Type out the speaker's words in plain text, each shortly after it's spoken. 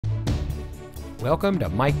Welcome to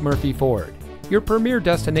Mike Murphy Ford, your premier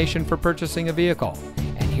destination for purchasing a vehicle.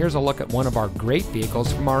 And here's a look at one of our great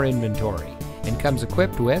vehicles from our inventory, and comes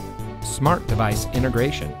equipped with smart device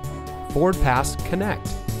integration, Ford Pass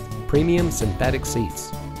Connect, premium synthetic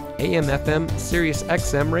seats, AM/FM Sirius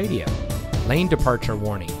XM radio, lane departure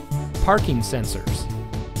warning, parking sensors,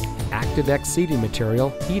 ActiveX seating material,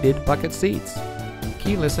 heated bucket seats,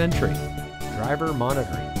 keyless entry, driver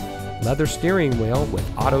monitoring, leather steering wheel with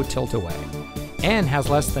auto tilt-away, and has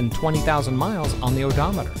less than 20,000 miles on the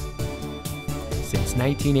odometer. Since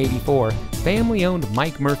 1984, family-owned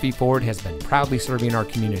Mike Murphy Ford has been proudly serving our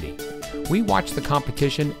community. We watch the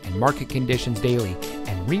competition and market conditions daily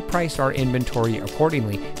and reprice our inventory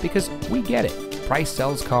accordingly because we get it. Price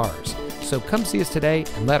sells cars. So come see us today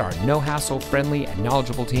and let our no-hassle, friendly, and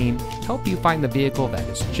knowledgeable team help you find the vehicle that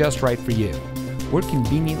is just right for you. We're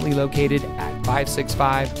conveniently located at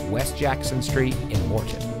 565 West Jackson Street in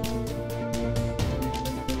Morton.